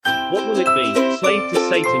What will it be? Slave to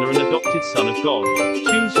Satan or an adopted son of God?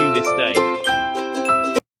 Choose you this day.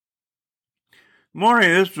 Morning,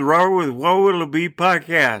 this is Robert with What Will It Be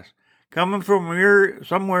podcast. Coming from here,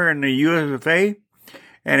 somewhere in the USFA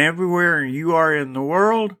and everywhere you are in the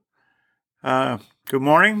world. Good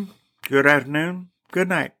morning, good afternoon, good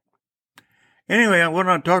night. Anyway, I want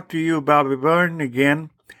to talk to you about being born again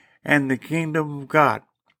and the kingdom of God.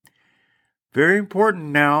 Very important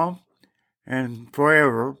now and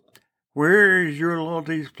forever. Where is your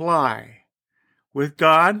loyalty lie? With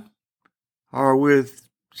God or with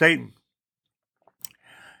Satan?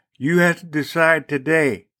 You have to decide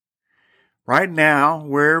today, right now,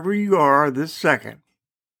 wherever you are this second.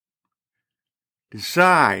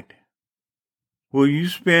 Decide, will you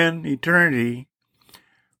spend eternity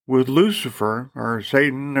with Lucifer or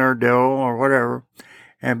Satan or devil or whatever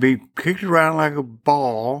and be kicked around like a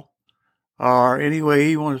ball or any way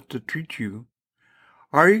he wants to treat you?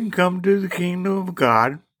 Or you can come to the kingdom of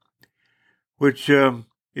God, which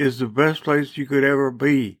is the best place you could ever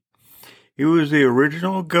be. It was the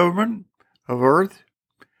original government of earth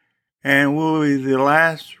and will be the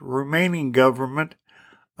last remaining government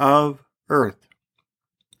of earth.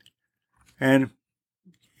 And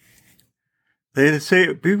they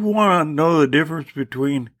say people want to know the difference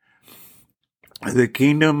between the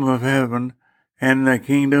kingdom of heaven and the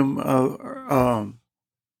kingdom of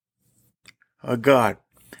God.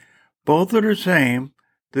 Both are the same.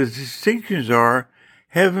 The distinctions are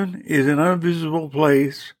heaven is an invisible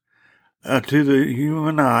place to the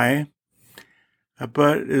human eye,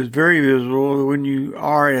 but is very visible when you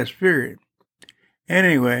are a spirit.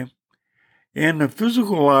 Anyway, in the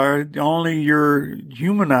physical eye, only your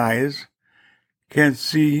human eyes can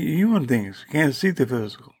see human things, can't see the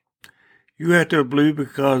physical. You have to believe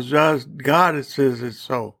because God says it's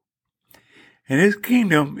so. And his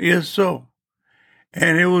kingdom is so.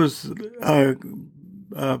 And it was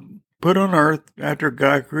put on earth after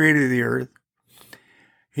God created the earth.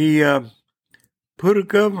 He put a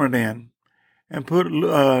government in and put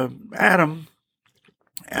Adam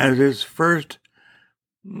as his first,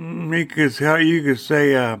 you could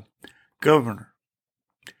say, governor.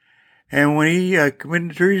 And when he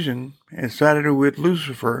committed treason and sided with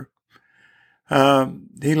Lucifer,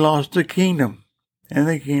 he lost the kingdom, and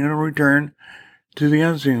the kingdom returned to the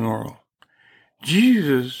unseen world.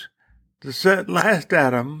 Jesus, the last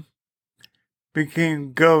Adam,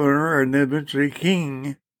 became governor and eventually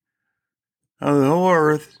king of the whole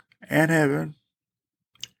earth and heaven.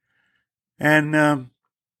 And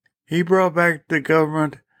he brought back the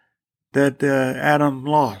government that Adam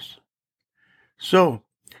lost. So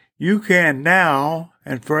you can now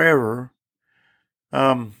and forever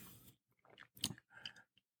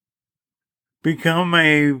become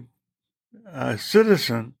a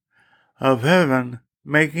citizen of heaven,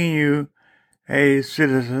 making you a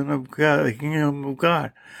citizen of God, the kingdom of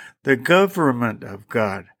God, the government of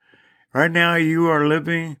God. Right now you are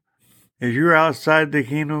living, if you're outside the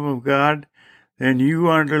kingdom of God, then you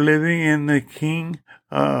are living in the kingdom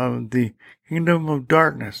of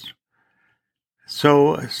darkness.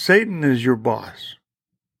 So Satan is your boss,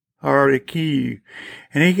 or the key,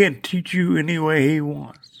 and he can teach you any way he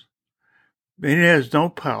wants. He has no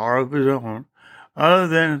power of his own other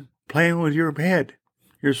than playing with your head,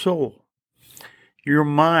 your soul, your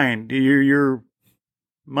mind. Your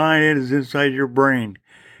mind is inside your brain,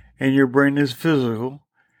 and your brain is physical,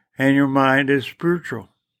 and your mind is spiritual.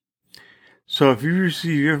 So if you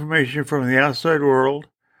receive information from the outside world,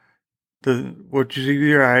 what you see with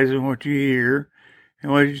your eyes and what you hear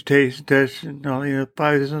and what you taste and touch and all the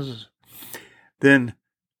 5 senses, then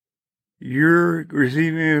you're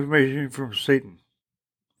receiving information from Satan.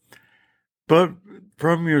 But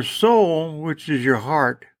from your soul, which is your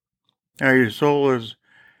heart, now your soul is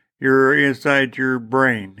inside your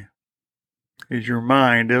brain, is your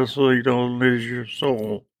mind, also is your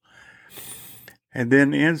soul. And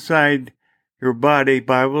then inside your body,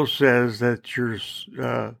 Bible says that your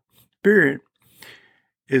spirit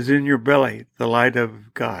is in your belly, the light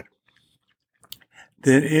of God.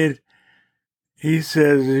 Then he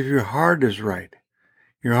says, if your heart is right,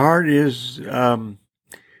 your heart is as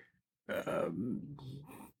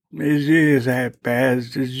bad.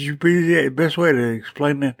 The best way to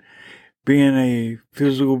explain it, being a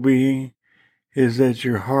physical being, is that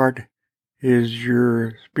your heart is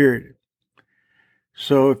your spirit.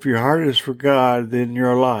 So if your heart is for God, then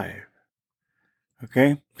you're alive.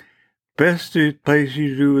 Okay? Best place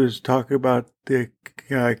you do is talk about the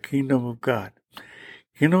kingdom of God.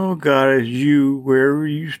 Kingdom of God is you, wherever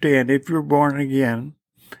you stand, if you're born again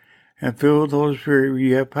and filled with the Holy Spirit,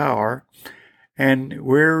 you have power. And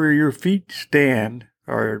wherever your feet stand,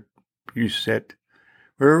 or you sit.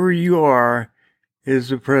 Wherever you are is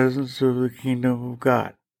the presence of the kingdom of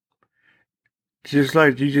God. Just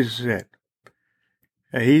like Jesus said.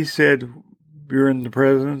 He said, you're in the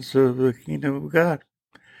presence of the kingdom of God.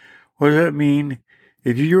 What does that mean?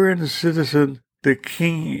 If you're a citizen, the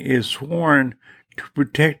king is sworn to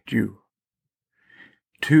protect you,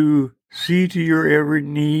 to see to your every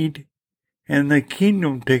need, and the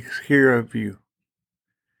kingdom takes care of you.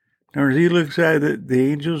 Now, as he looks at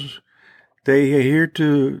the angels, they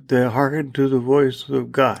hearken to the voice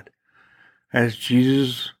of God. As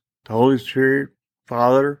Jesus, the Holy Spirit,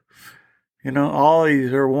 Father, all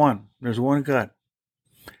these are one. There's one God.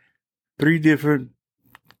 3 different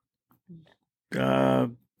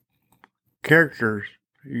characters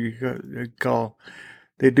they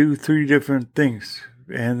do 3 different things,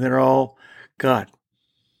 and they're all God.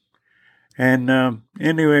 And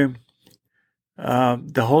anyway,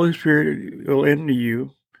 the Holy Spirit will enter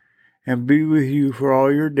you and be with you for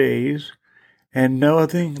all your days, and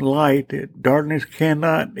nothing darkness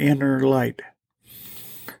cannot enter light.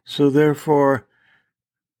 So therefore,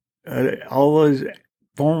 all those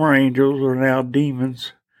former angels are now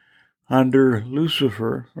demons under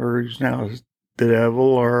Lucifer, or he's now the devil,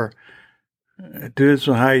 or depends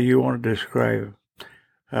on how you want to describe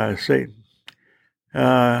Satan.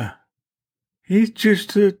 He's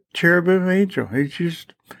just a cherubim angel. He's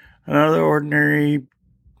just another ordinary,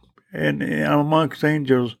 and amongst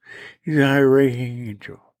angels, he's a high-ranking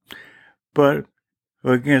angel. But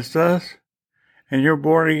against us, and you're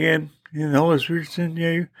born again, and the Holy Spirit's in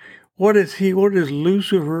you, what is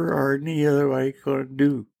Lucifer or any other way going to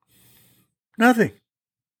do? Nothing.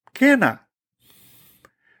 Cannot.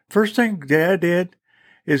 First thing Dad did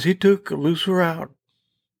is he took Lucifer out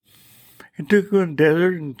and took him in the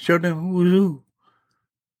desert and showed him who was who.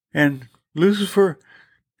 And Lucifer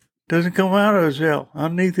doesn't come out of his hell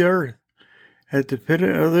underneath the earth. At the pit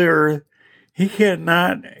of the earth,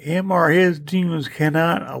 him or his demons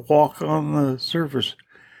cannot walk on the surface.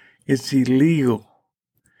 It's illegal.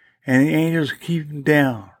 And the angels keep him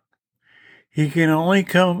down. He can only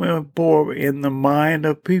come aboard in the mind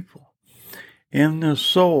of people, in the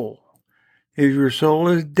soul. If your soul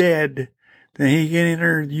is dead, then he can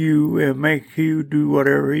enter you and make you do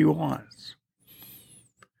whatever he wants.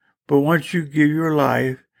 But once you give your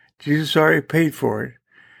life, Jesus already paid for it,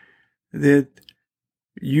 that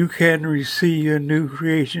you can receive a new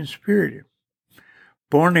creation spirit,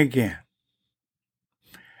 born again.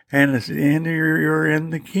 And you're in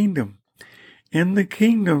the kingdom. In the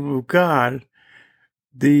kingdom of God,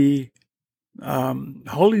 the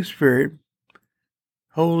Holy Spirit,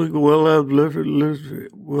 will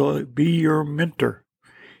be your mentor.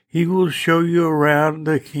 He will show you around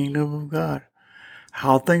the kingdom of God,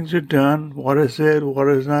 how things are done, what is said, what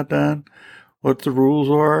is not done, what the rules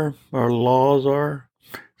are, or laws are.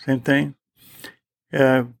 Same thing.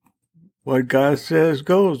 What God says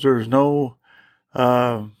goes. There's no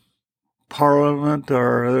parliament,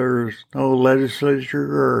 or there's no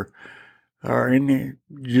legislature, or any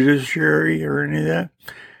judiciary, or any of that.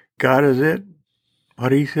 God is it.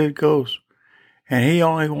 What he said goes. And he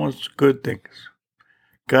only wants good things.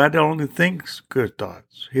 God only thinks good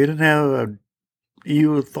thoughts. He didn't have an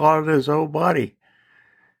evil thought in his whole body.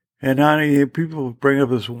 And people bring up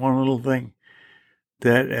this one little thing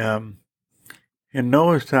that in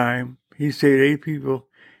Noah's time, he saved 8 people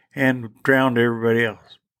and drowned everybody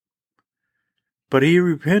else. But he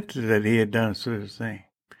repented that he had done such a thing.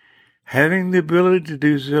 Having the ability to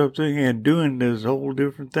do something and doing is a whole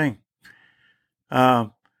different thing.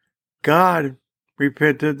 God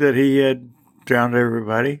repented that he had drowned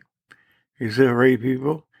everybody, except for 8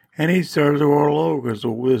 people, and he started the world over because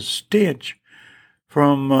the stench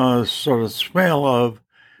from sort of smell of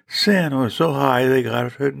sin was so high they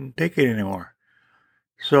couldn't take it anymore.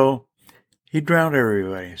 So he drowned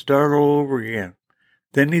everybody, started all over again.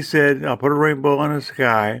 Then he said, I'll put a rainbow in the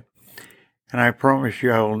sky, and I promise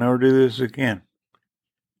you I will never do this again.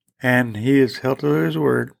 And he has held to his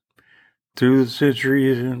word through the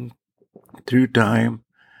centuries and through time.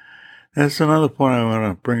 That's another point I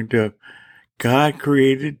want to bring to. God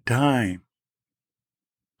created time.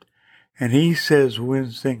 And he says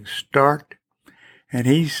when things start, and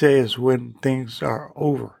he says when things are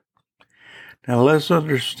over. Now let's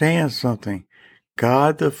understand something.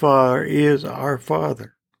 God the Father is our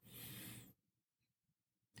Father.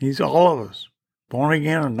 He's all of us, born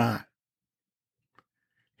again or not.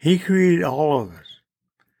 He created all of us.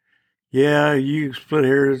 Yeah, you split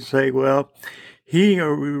hairs and say, well, he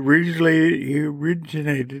originated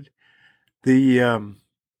the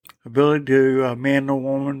ability to a man and a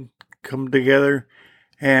woman come together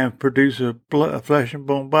and produce a flesh and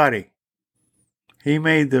bone body. He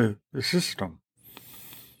made the system.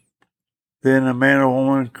 Then a man or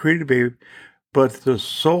woman created a baby, but the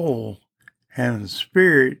soul and the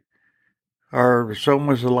spirit are so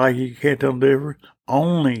much alike you can't tell the difference.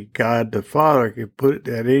 Only God the Father can put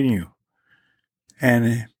that in you.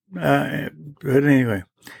 And but anyway,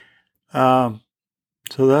 so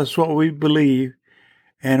that's what we believe.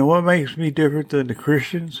 And what makes me different than the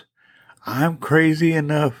Christians? I'm crazy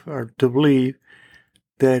enough to believe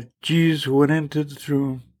that Jesus went into the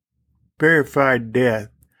tomb, verified death,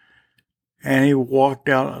 and he walked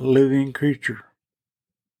out a living creature,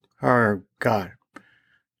 or God.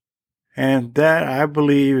 And that, I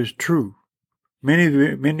believe, is true. Many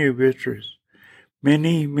witnesses,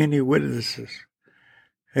 many witnesses.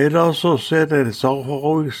 It also said that it's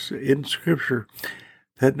always in Scripture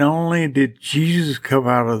that not only did Jesus come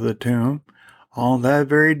out of the tomb, on that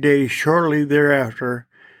very day, shortly thereafter,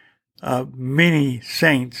 many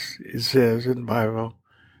saints, it says in the Bible,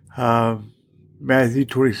 Matthew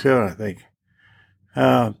 27, I think,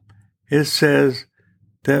 it says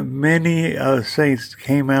that many saints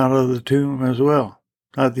came out of the tomb as well.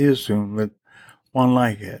 Not his tomb, but one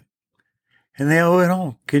like it. And they all went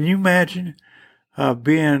home. Can you imagine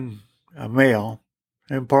being a male,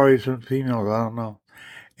 and probably some females, I don't know.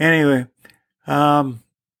 Anyway,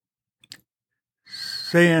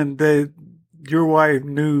 saying that your wife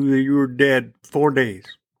knew that you were dead 4 days,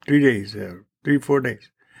 3 days, 4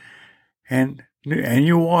 days. And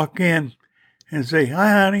you walk in and say,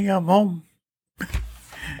 "Hi, honey, I'm home."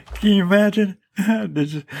 Can you imagine?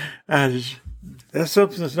 That's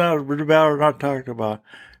something that's not written about or not talked about,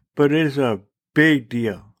 but it is a big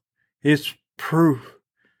deal. It's proof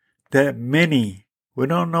that many, we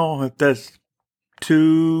don't know if that's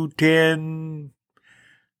 2, 10,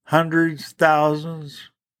 hundreds,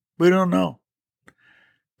 thousands, we don't know.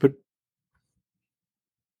 But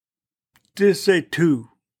just say two.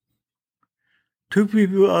 Two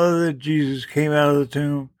people other than Jesus came out of the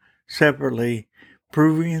tomb separately,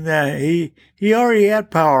 proving that he already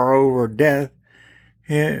had power over death.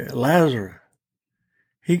 Lazarus.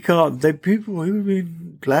 He called the people.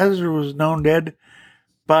 Lazarus was known dead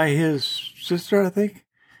by his sister, I think.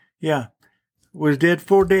 Yeah, was dead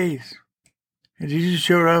 4 days, and Jesus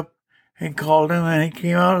showed up and called him, and he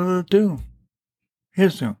came out of the tomb,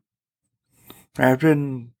 his tomb, wrapped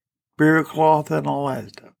in burial cloth and all that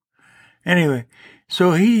stuff. Anyway,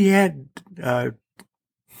 so he had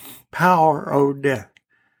power over death.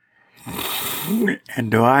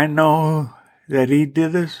 And do I know that he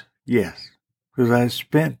did this? Yes, because I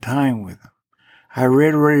spent time with him. I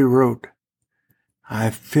read what he wrote. I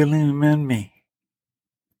feel him in me,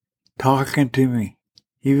 talking to me,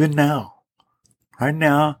 even now. Right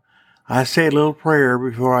now, I say a little prayer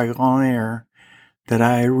before I go on air that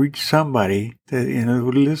I reach somebody that,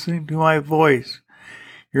 listening to my voice,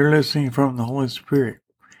 you're listening from the Holy Spirit.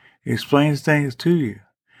 He explains things to you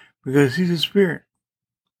because he's a spirit.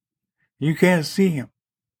 You can't see him.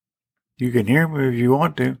 You can hear him if you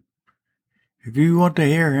want to. If you want to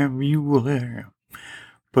hear him, you will hear him.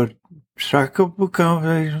 But strike up a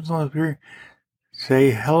conversation with the Holy Spirit.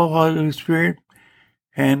 Say, "Hello, Holy Spirit,"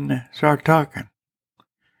 and start talking.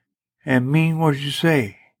 And mean what you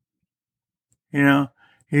say. You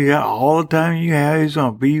got all the time you have. He's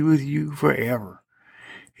going to be with you forever.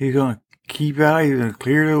 He's going to keep out. He's going to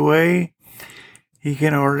clear the way. He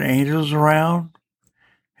can order angels around,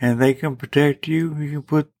 and they can protect you. He can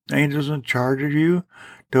put angels in charge of you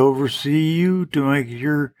to oversee you, to make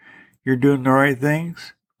sure you're doing the right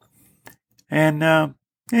things. And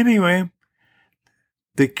anyway,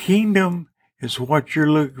 the kingdom is what you're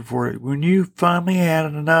looking for. When you finally had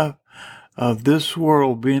enough of this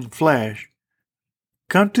world being flesh,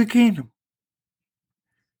 come to the kingdom.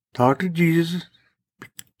 Talk to Jesus.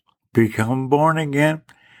 Become born again,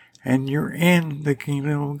 and you're in the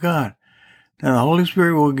kingdom of God. Now, the Holy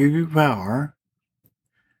Spirit will give you power,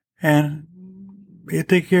 and He'll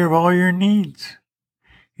take care of all your needs.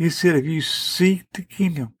 He said, if you seek the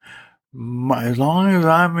kingdom, as long as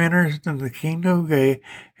I'm interested in the kingdom of God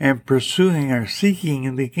and pursuing or seeking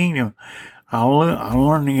in the kingdom, I'm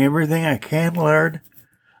learning everything I can learn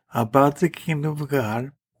about the kingdom of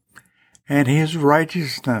God and His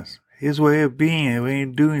righteousness, His way of being, His way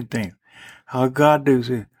of doing things, how God does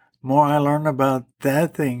it. The more I learn about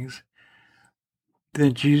that things,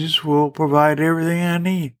 then Jesus will provide everything I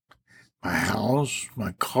need. My house,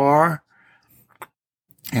 my car,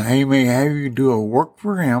 and He may have you do a work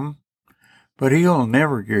for Him, but He'll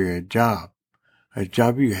never give you a job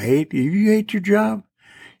you hate. If you hate your job,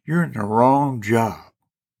 you're in the wrong job.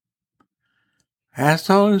 Ask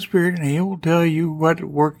the Holy Spirit and He will tell you what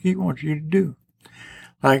work He wants you to do.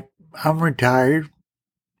 Like I'm retired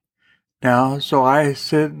now, so I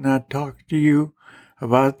sit and I talk to you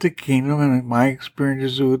about the kingdom and my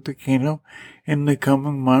experiences with the kingdom. In the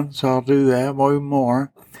coming months, I'll do that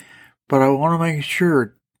more. But I want to make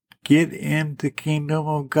sure, get in the kingdom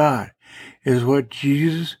of God is what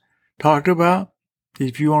Jesus talked about.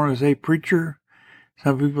 If you want to say preacher,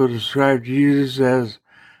 some people describe Jesus as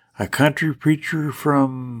a country preacher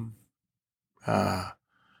from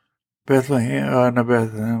Bethlehem, not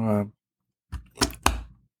Bethlehem,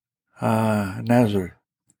 Nazareth.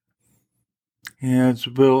 It's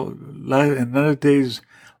built in those days.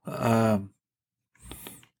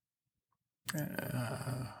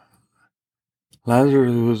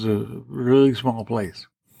 Lazarus was a really small place.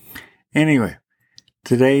 Anyway,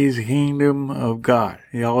 today's kingdom of God.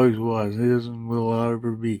 He always was. He doesn't will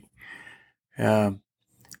ever be. The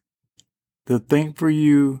thing for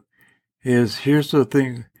you is, here's the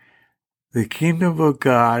thing. The kingdom of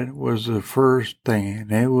God was the first thing,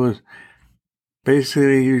 and it was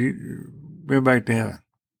basically you went back to heaven.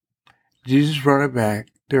 Jesus brought it back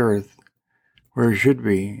to earth where it should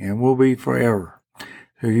be and will be forever.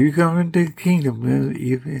 So you come into the kingdom,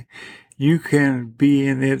 you can be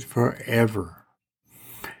in it forever.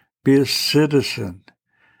 Be a citizen.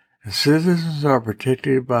 The citizens are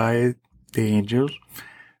protected by the angels,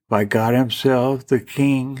 by God himself, the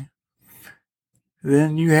king.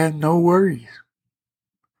 Then you have no worries.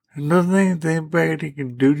 There's nothing that anybody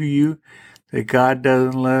can do to you that God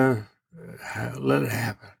doesn't let it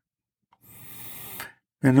happen.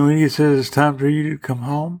 And when he says it's time for you to come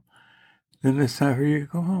home, then it's time for you to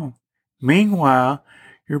go home. Meanwhile,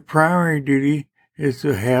 your primary duty is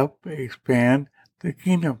to help expand the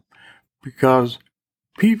kingdom, because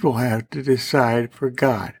people have to decide for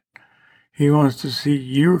God. He wants to see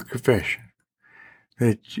your confession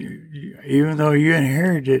that even though you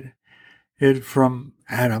inherited it from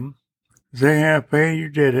Adam, saying, "I paid, you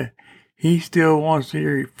did it," he still wants to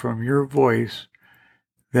hear from your voice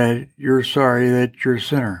that you're sorry, that you're a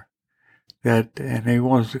sinner, and he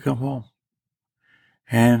wants to come home.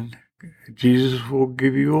 And Jesus will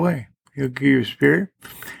give you away. He'll give you a spirit,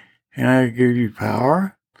 and I'll give you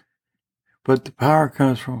power. But the power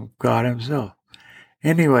comes from God himself.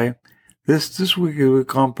 Anyway, this week has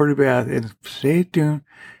gone pretty bad. And stay tuned.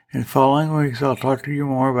 In following weeks, I'll talk to you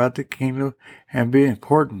more about the kingdom and the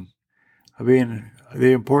importance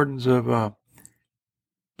of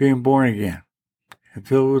being born again and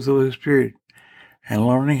filled with the Holy Spirit, and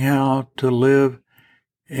learning how to live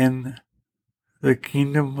in the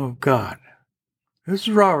kingdom of God. This is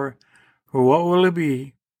Robert for What Will It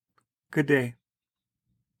Be? Good day.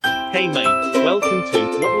 Hey mate, welcome to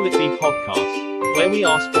What Will It Be podcast, where we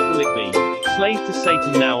ask what will it be? Slave to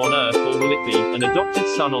Satan now on earth, or will it be an adopted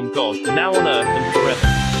son on God, now on earth and forever?